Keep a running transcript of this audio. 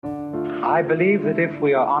I believe that if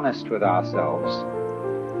we are honest with ourselves,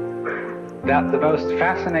 that the most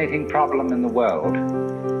fascinating problem in the world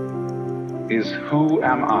is, who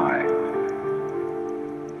am I?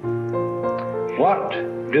 What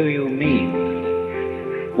do you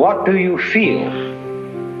mean? What do you feel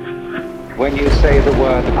when you say the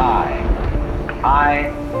word I?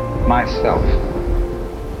 I, myself.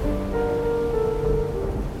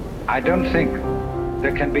 I don't think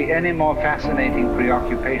there can be any more fascinating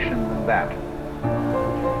preoccupation than that,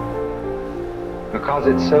 because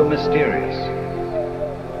it's so mysterious,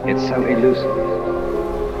 it's so elusive.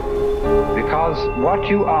 Because what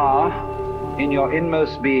you are in your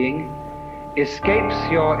inmost being escapes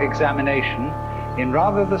your examination in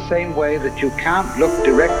rather the same way that you can't look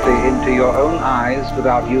directly into your own eyes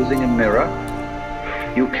without using a mirror.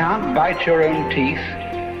 You can't bite your own teeth.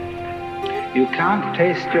 You can't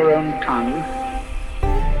taste your own tongue.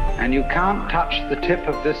 And you can't touch the tip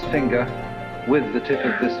of this finger with the tip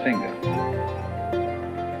of this finger.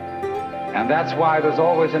 And that's why there's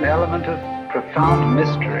always an element of profound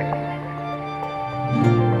mystery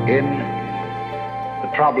in the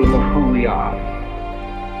problem of who we are.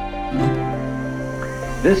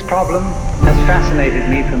 This problem has fascinated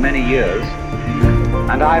me for many years,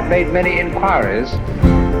 and I've made many inquiries.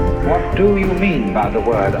 What do you mean by the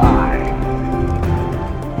word I?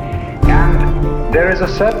 And there is a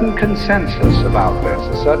certain consensus about this,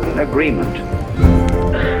 a certain agreement,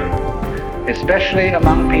 especially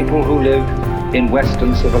among people who live in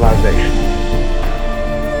Western civilization.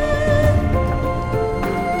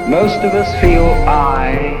 Most of us feel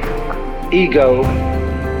I, ego,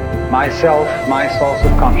 myself, my source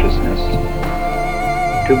of consciousness,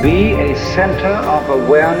 to be a center of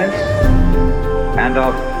awareness and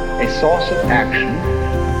of a source of action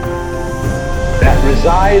that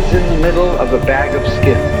resides in the middle of a bag of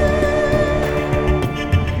skin.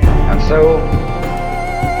 And so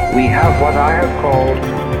we have what I have called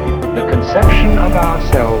the conception of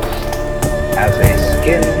ourselves as a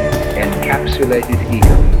skin-encapsulated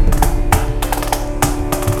ego.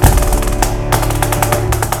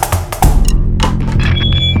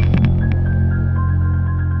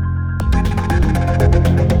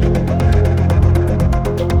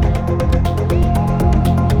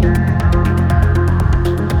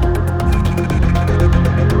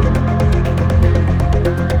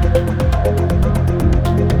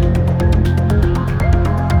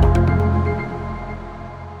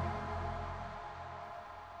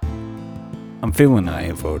 Feeling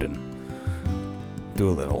Iovoden. Do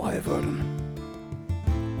a little Iovoden.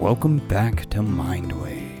 Welcome back to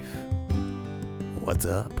Mindwave. What's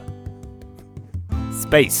up?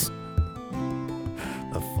 Space.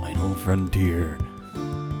 The final frontier.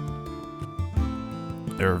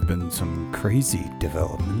 There have been some crazy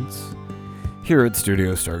developments here at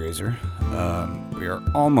Studio Stargazer. We are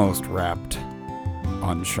almost wrapped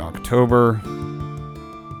on Shocktober,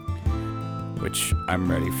 which I'm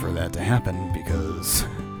ready for that to happen because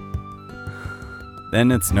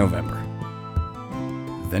then it's November.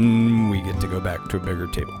 Then we get to go back to a bigger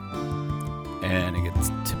table. And it gets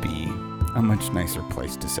to be a much nicer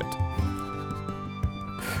place to sit.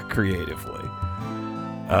 Creatively.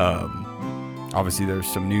 Obviously there's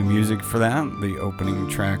some new music for that. The opening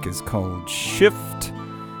track is called Shift,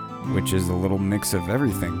 which is a little mix of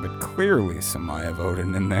everything, but clearly some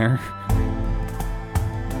Iovoden in there.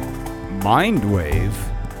 Mindwave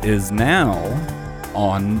is now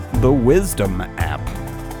on the Wisdom app,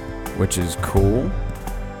 which is cool.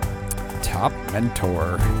 Top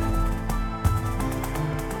Mentor.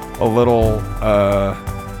 A little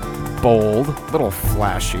bold, a little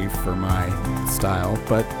flashy for my style,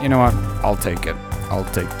 but you know what? I'll take it. I'll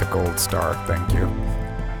take the gold star, thank you.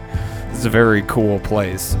 This is a very cool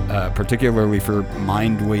place, particularly for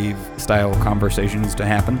Mindwave style conversations to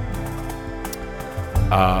happen.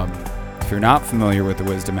 If you're not familiar with the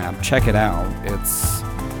Wisdom app, check it out. It's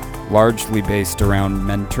largely based around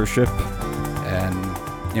mentorship, and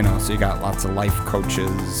so you got lots of life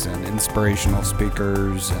coaches and inspirational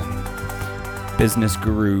speakers and business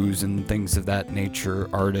gurus and things of that nature,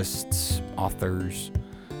 artists, authors,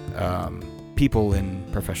 people in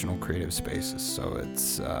professional creative spaces. So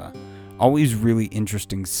it's always really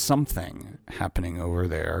interesting something happening over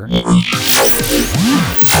there.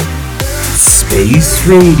 Space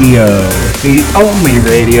Radio, the only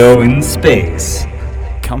radio in space.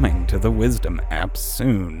 Coming to the Wisdom app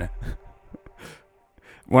soon.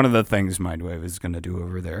 One of the things Mindwave is going to do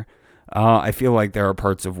over there, I feel like there are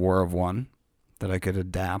parts of War of One that I could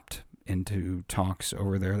adapt into talks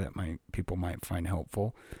over there that people might find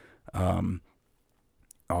helpful.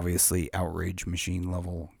 obviously outrage machine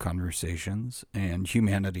level conversations and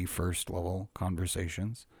humanity first level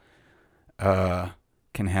conversations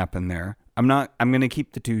can happen there. I'm going to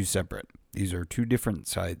keep the two separate. These are two different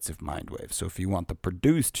sides of Mindwave. So if you want the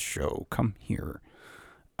produced show, come here.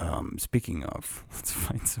 Speaking of, let's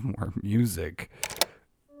find some more music.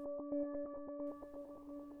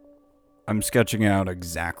 I'm sketching out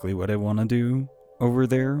exactly what I want to do over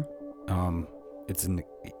there. It's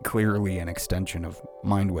clearly an extension of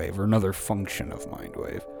Mindwave, or another function of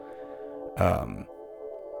Mindwave.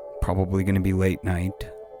 Probably going to be late night.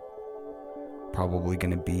 Probably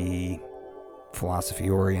going to be philosophy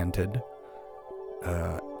oriented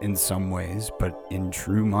in some ways, but in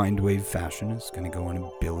true Mindwave fashion, it's going to go in a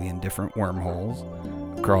billion different wormholes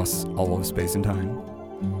across all of space and time,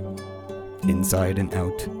 inside and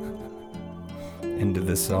out, into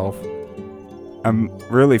the self. I'm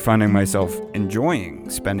really finding myself enjoying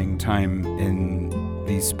spending time in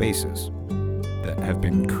these spaces that have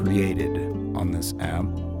been created on this app,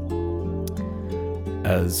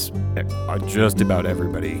 as just about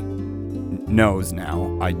everybody knows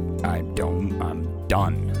now. I'm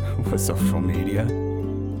done with social media.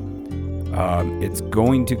 It's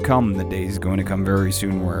going to come, the day is going to come very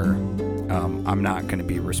soon where I'm not going to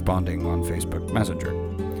be responding on Facebook Messenger.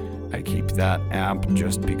 I keep that app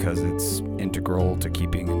just because it's integral to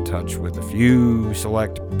keeping in touch with a few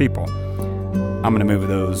select people. I'm going to move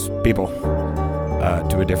those people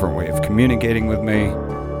to a different way of communicating with me,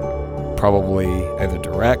 probably either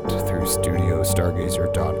direct through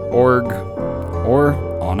studiostargazer.org or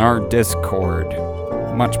on our Discord.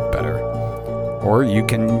 Much better. Or you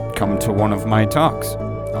can come to one of my talks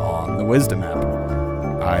on the Wisdom app.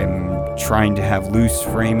 I'm trying to have loose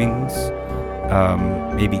framings,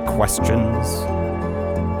 maybe questions.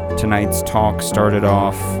 Tonight's talk started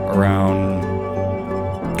off around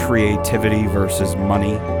creativity versus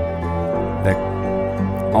money. The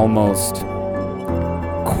almost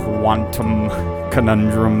quantum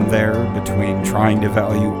conundrum there between trying to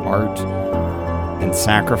value art and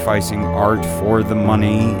sacrificing art for the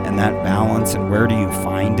money, and that balance, and where do you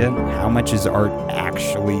find it? How much is art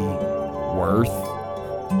actually worth?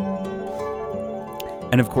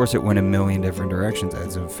 And of course it went a million different directions. I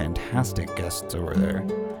had some fantastic guests over there.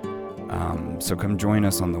 So come join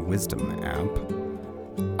us on the Wisdom app.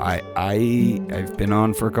 I've been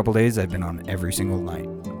on for a couple days. I've been on every single night.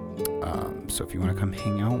 So if you want to come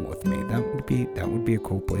hang out with me, that would be a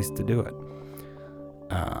cool place to do it.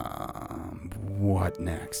 What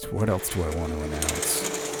next? What else do I want to announce?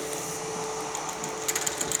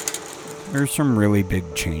 There's some really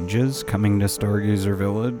big changes coming to Stargazer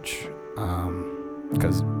Village,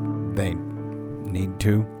 because they need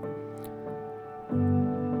to.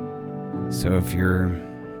 So if you're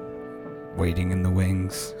waiting in the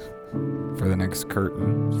wings for the next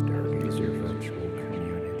curtain, Stargazer Virtual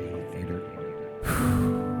Community Theater,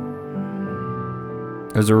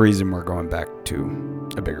 there's a reason we're going back to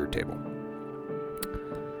a bigger table.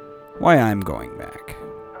 Why I'm going back.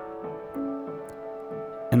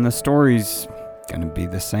 And the story's gonna be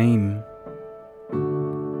the same,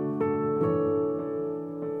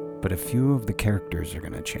 but a few of the characters are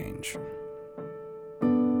gonna change.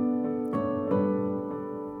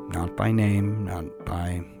 Not by name, not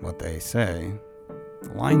by what they say.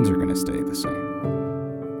 The lines are gonna stay the same.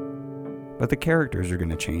 But the characters are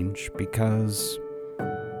gonna change because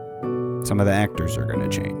some of the actors are gonna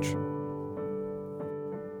change.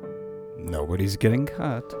 Nobody's getting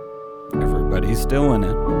cut. Everybody's still in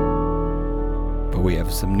it. But we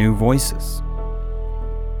have some new voices.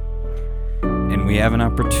 And we have an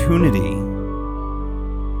opportunity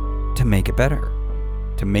to make it better.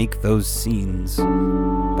 To make those scenes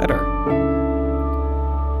better.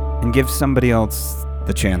 And give somebody else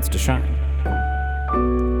the chance to shine.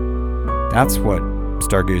 That's what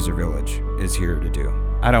Stargazer Village is here to do.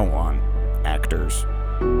 I don't want actors.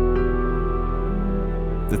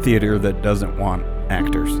 The theater that doesn't want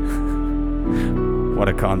actors. What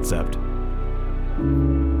a concept.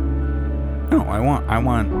 No, I want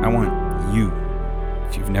you.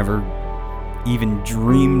 If you've never even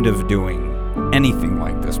dreamed of doing anything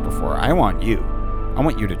like this before, I want you. I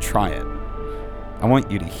want you to try it. I want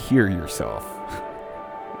you to hear yourself.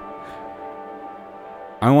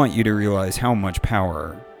 I want you to realize how much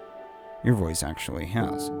power your voice actually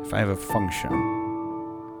has. If I have a function,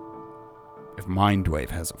 if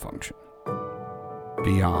Mindwave has a function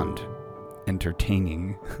beyond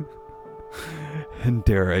entertaining and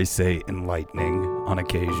dare I say enlightening on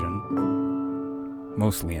occasion,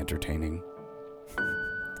 mostly entertaining.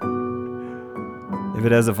 If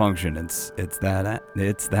it has a function, it's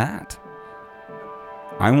that.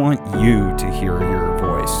 I want you to hear your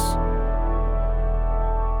voice voice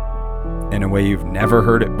in a way you've never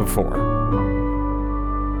heard it before.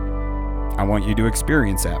 I want you to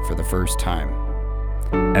experience that for the first time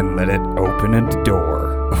and let it open a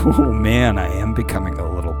door. Oh man, I am becoming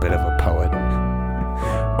a little bit of a poet.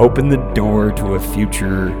 Open the door to a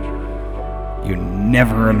future you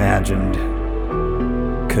never imagined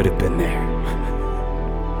could have been there.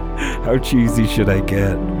 How cheesy should I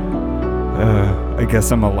get? I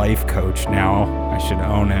guess I'm a life coach now. I should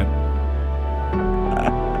own it.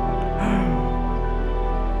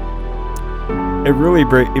 It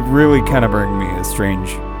really kind of brings me a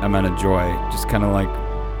strange amount of joy. Just kind of like,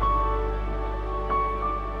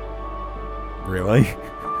 really?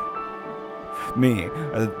 Me,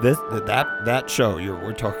 that show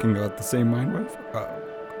we're talking about the same mind wave?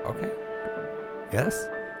 Okay. Yes?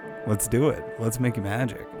 Let's do it. Let's make it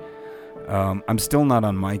magic. I'm still not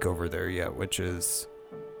on mic over there yet, which is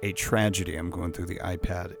a tragedy. I'm going through the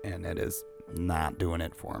iPad and it is not doing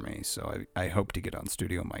it for me. So I hope to get on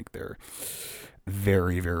studio mic there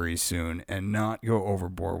very, very soon and not go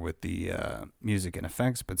overboard with the music and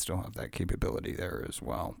effects, but still have that capability there as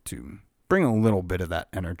well to bring a little bit of that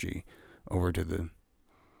energy over to the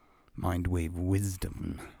Mindwave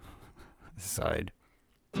Wisdom side.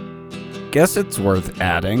 Guess it's worth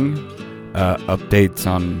adding updates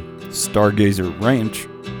on Stargazer Ranch.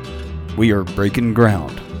 We are breaking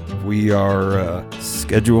ground. We are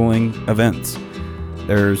scheduling events.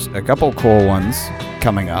 There's a couple cool ones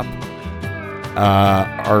coming up.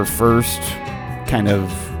 Our first kind of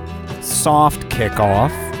soft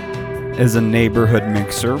kickoff is a neighborhood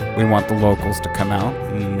mixer. We want the locals to come out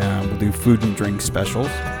and we'll do food and drink specials.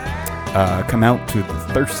 Come out to the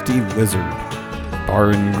Thirsty Lizard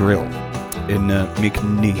Bar and Grill in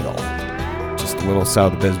McNeil, just a little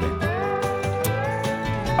south of Bisbee.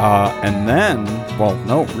 And then, well,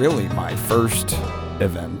 no, really, my first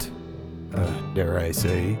event, dare I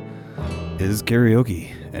say, is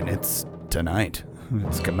karaoke, and it's tonight.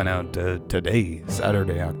 It's coming out today,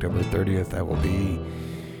 Saturday, October 30th. I will be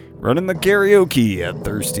running the karaoke at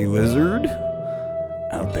Thirsty Lizard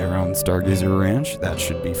out there on Stargazer Ranch. That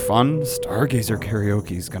should be fun. Stargazer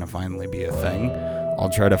karaoke is going to finally be a thing. I'll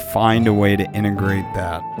try to find a way to integrate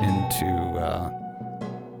that into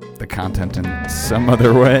the content in some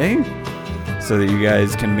other way so that you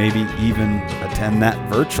guys can maybe even attend that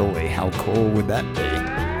virtually. How cool would that be?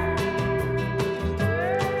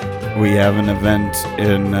 We have an event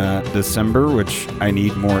in December, which I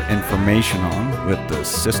need more information on, with the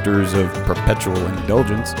Sisters of Perpetual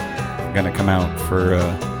Indulgence. I'm going to come out for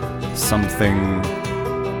something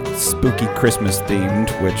spooky Christmas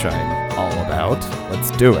themed, which I'm all about.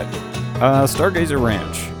 Let's do it. Stargazer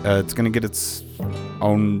Ranch. It's going to get its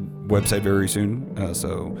own website very soon,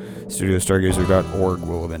 so studiostargazer.org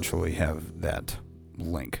will eventually have that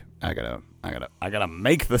link. I gotta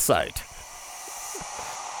make the site.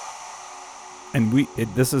 And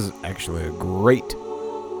this is actually a great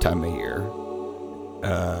time of year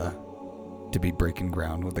to be breaking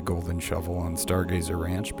ground with the Golden Shovel on Stargazer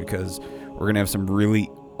Ranch, because we're going to have some really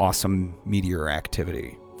awesome meteor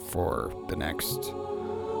activity for the next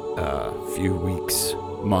few weeks,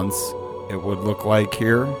 months, it would look like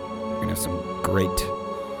here. We're going to have some great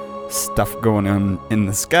stuff going on in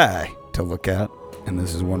the sky to look at, and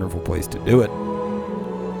this is a wonderful place to do it.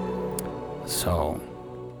 So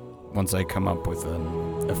once I come up with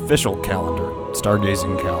an official calendar,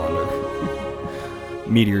 stargazing calendar,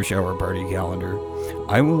 meteor shower party calendar,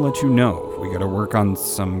 I will let you know. We got to work on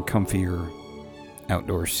some comfier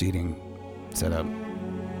outdoor seating setup.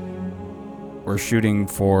 We're shooting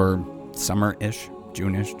for summer-ish,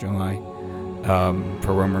 June-ish, July,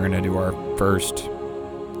 for when we're going to do our first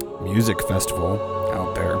music festival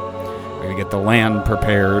out there. We're going to get the land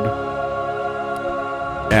prepared.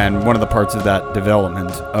 And one of the parts of that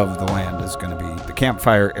development of the land is going to be the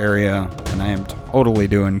campfire area, and I am totally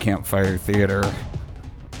doing campfire theater.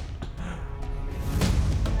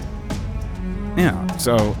 Yeah,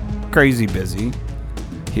 so crazy busy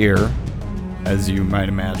here, as you might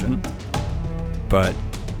imagine, but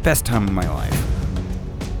best time of my life.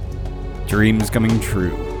 Dreams coming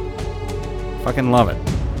true. Fucking love it.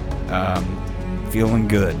 Feeling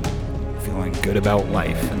good about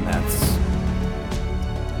life, and that's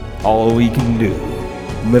all we can do.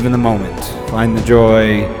 Live in the moment. Find the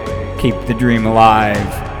joy. Keep the dream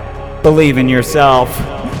alive. Believe in yourself.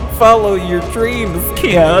 Follow your dreams,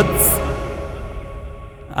 kids.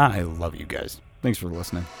 I love you guys. Thanks for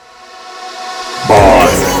listening.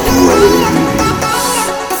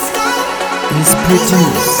 Is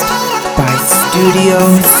produced by Studio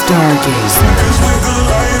Stargazer.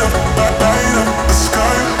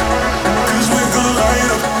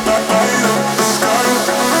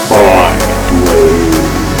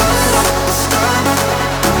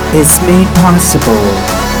 is made possible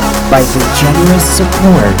by the generous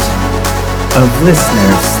support of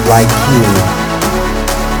listeners like you.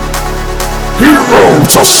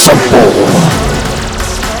 Heroes assemble!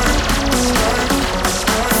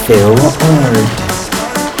 Phil Ord,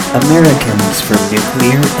 Americans for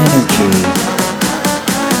Nuclear Energy,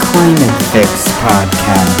 Climate Fix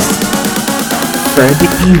Podcast, Fred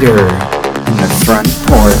Eater in the Front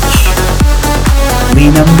Porch,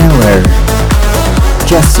 Lena Miller,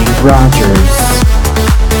 Jesse Rogers,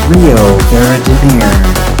 Rio Veradimir,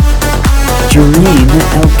 Jareen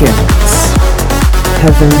Elkins,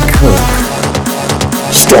 Heather Cook,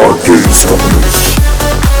 Stargazers,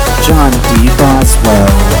 John D.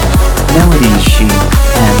 Boswell, Melody Sheep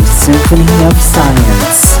and Symphony of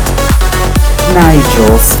Science,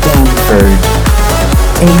 Nigel Stanford,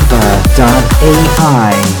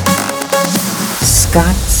 Ava.ai,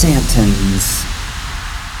 Scott Santons,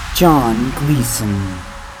 John Gleason,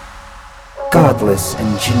 Godless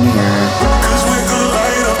Engineer,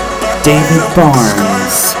 David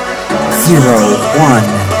Barnes,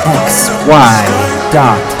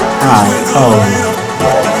 01XY.io,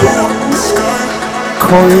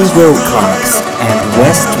 Corey Wilcox and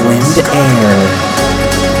West Wind Air,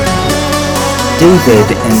 David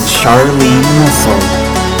and Charlene Russell,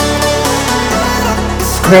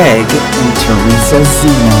 Craig and Teresa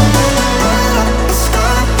Zeno.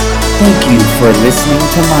 Thank you for listening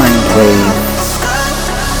to Mindwave.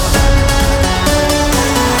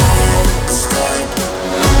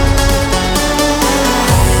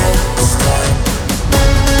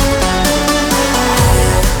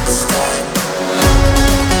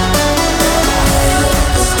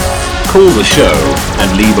 Call the show and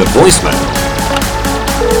leave a voicemail.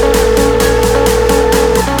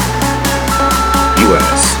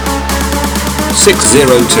 US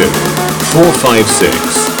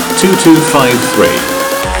 602-456-2253.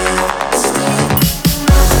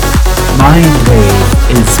 Mindwave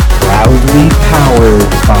is proudly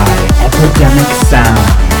powered by Epidemic Sound.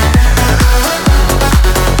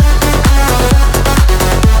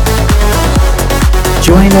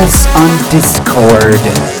 Join us on Discord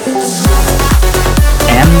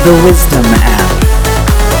and the Wisdom app.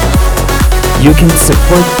 You can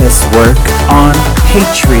support this work on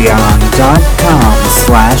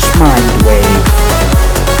patreon.com/mindwave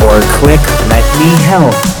or click Let Me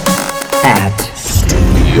Help at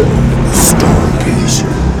Studio Stargate.